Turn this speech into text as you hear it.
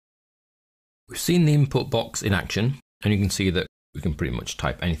We've seen the input box in action, and you can see that we can pretty much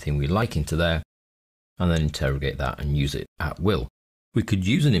type anything we like into there and then interrogate that and use it at will. We could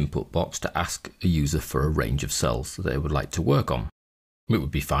use an input box to ask a user for a range of cells that they would like to work on. It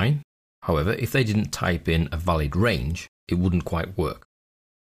would be fine. However, if they didn't type in a valid range, it wouldn't quite work.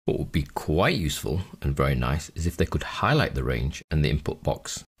 What would be quite useful and very nice is if they could highlight the range and the input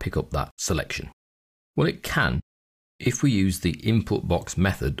box pick up that selection. Well, it can if we use the input box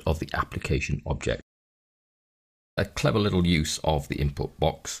method of the application object. A clever little use of the input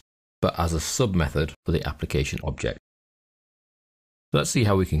box, but as a sub-method for the application object. Let's see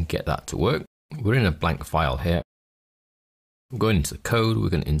how we can get that to work. We're in a blank file here. We're going into the code, we're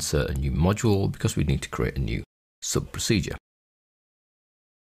going to insert a new module because we need to create a new sub-procedure.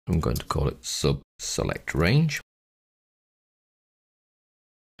 I'm going to call it sub-select-range.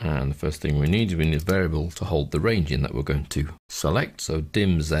 And the first thing we need a variable to hold the range in that we're going to select. So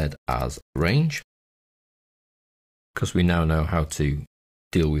dim z as range. Because we now know how to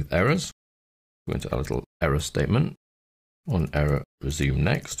deal with errors, we're going to add a little error statement. On error, resume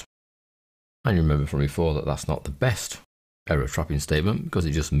next. And you remember from before that that's not the best error trapping statement because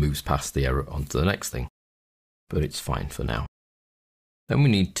it just moves past the error onto the next thing. But it's fine for now. Then we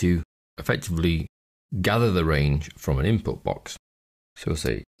need to effectively gather the range from an input box. So we'll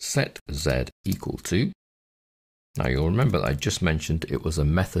say set z equal to. Now you'll remember that I just mentioned it was a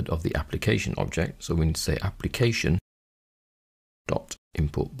method of the application object. So we need to say application dot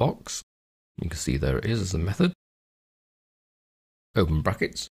input box. You can see there it is as a method. Open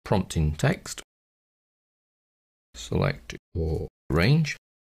brackets, prompting text. Select your range.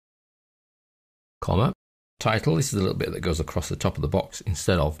 Comma. Title, this is a little bit that goes across the top of the box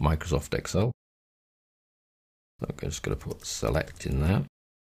instead of Microsoft Excel. So I'm just going to put select in there.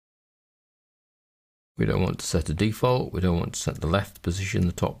 We don't want to set a default, we don't want to set the left position,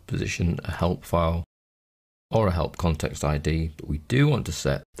 the top position, a help file, or a help context ID, but we do want to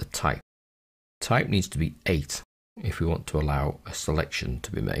set the type. Type needs to be 8 if we want to allow a selection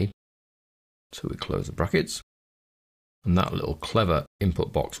to be made. So we close the brackets. And that little clever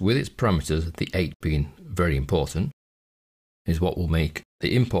input box with its parameters, the 8 being very important, is what will make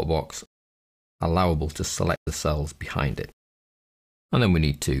the input box allowable to select the cells behind it. And then we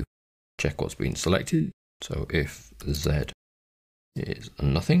need to check what's been selected. So if Z is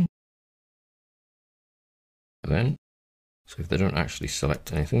nothing, then, so if they don't actually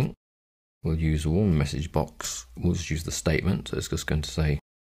select anything, we'll use one message box. We'll just use the statement. So it's just going to say,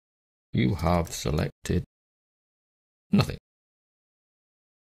 you have selected nothing.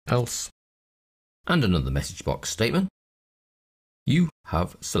 Else, and another message box statement. You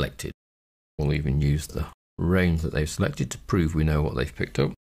have selected. We'll even use the range that they've selected to prove we know what they've picked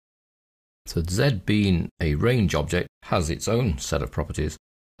up. So Z being a range object has its own set of properties,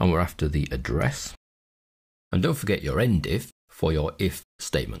 and we're after the address. And don't forget your end if for your if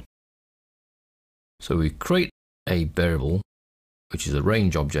statement. So we create a variable, which is a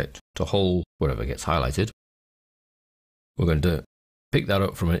range object, to hold whatever gets highlighted. We're going to pick that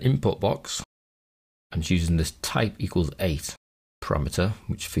up from an input box, and it's using this type equals 8 parameter,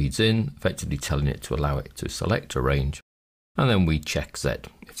 which feeds in, effectively telling it to allow it to select a range. And then we check Z.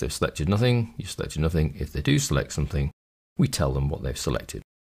 If they've selected nothing, you selected nothing. If they do select something, we tell them what they've selected.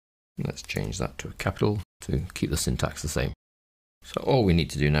 Let's change that to a capital to keep the syntax the same. So all we need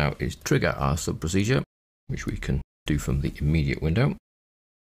to do now is trigger our sub-procedure, which we can do from the immediate window.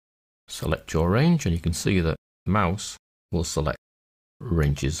 Select your range, and you can see that mouse will select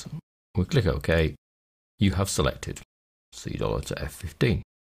ranges. We click OK. You have selected $C to F15.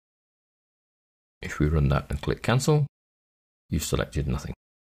 If we run that and click cancel, you've selected nothing.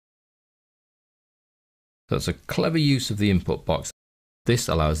 That's a clever use of the input box. This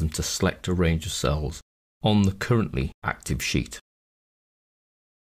allows them to select a range of cells on the currently active sheet.